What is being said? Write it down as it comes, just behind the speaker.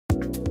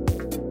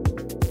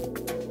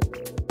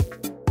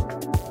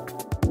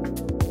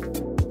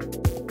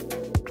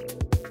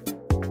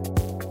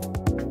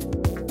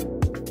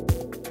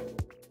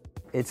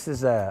It's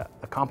a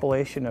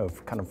compilation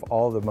of kind of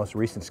all the most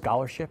recent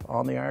scholarship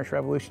on the Irish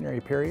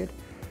Revolutionary period.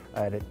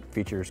 And it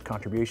features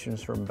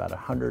contributions from about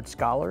 100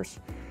 scholars,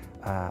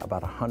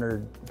 about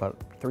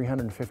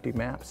 350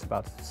 maps,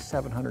 about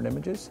 700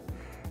 images.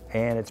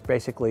 And it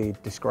basically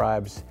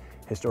describes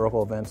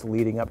historical events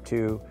leading up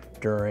to,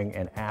 during,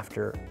 and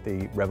after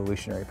the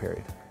Revolutionary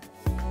period.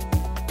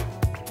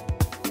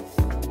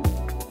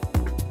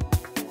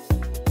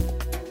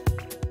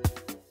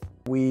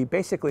 We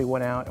basically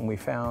went out and we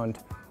found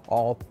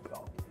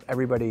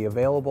everybody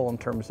available in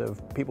terms of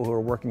people who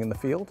are working in the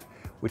field.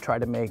 We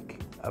tried to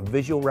make a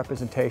visual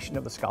representation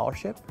of the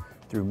scholarship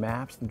through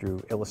maps and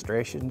through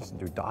illustrations and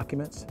through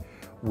documents.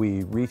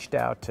 We reached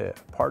out to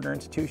partner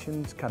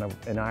institutions kind of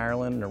in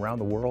Ireland and around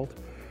the world,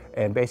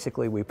 and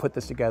basically we put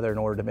this together in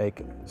order to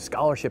make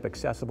scholarship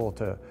accessible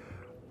to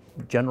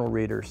general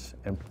readers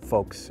and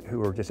folks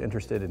who are just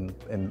interested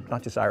in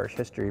not just Irish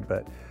history,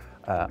 but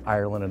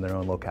Ireland and their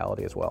own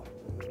locality as well.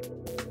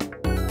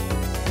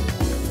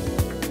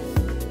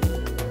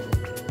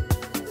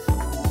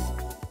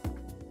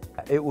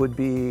 It would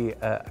be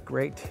a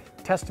great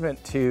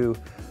testament to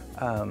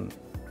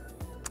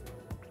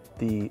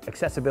the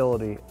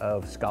accessibility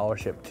of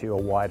scholarship to a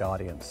wide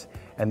audience,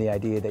 and the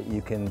idea that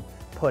you can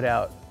put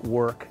out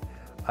work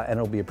and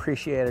it'll be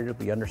appreciated, it'll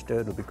be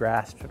understood, it'll be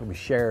grasped, it'll be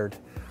shared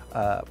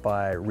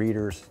by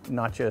readers,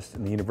 not just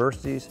in the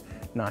universities,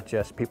 not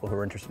just people who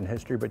are interested in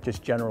history, but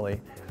just generally,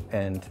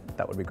 and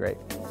that would be great.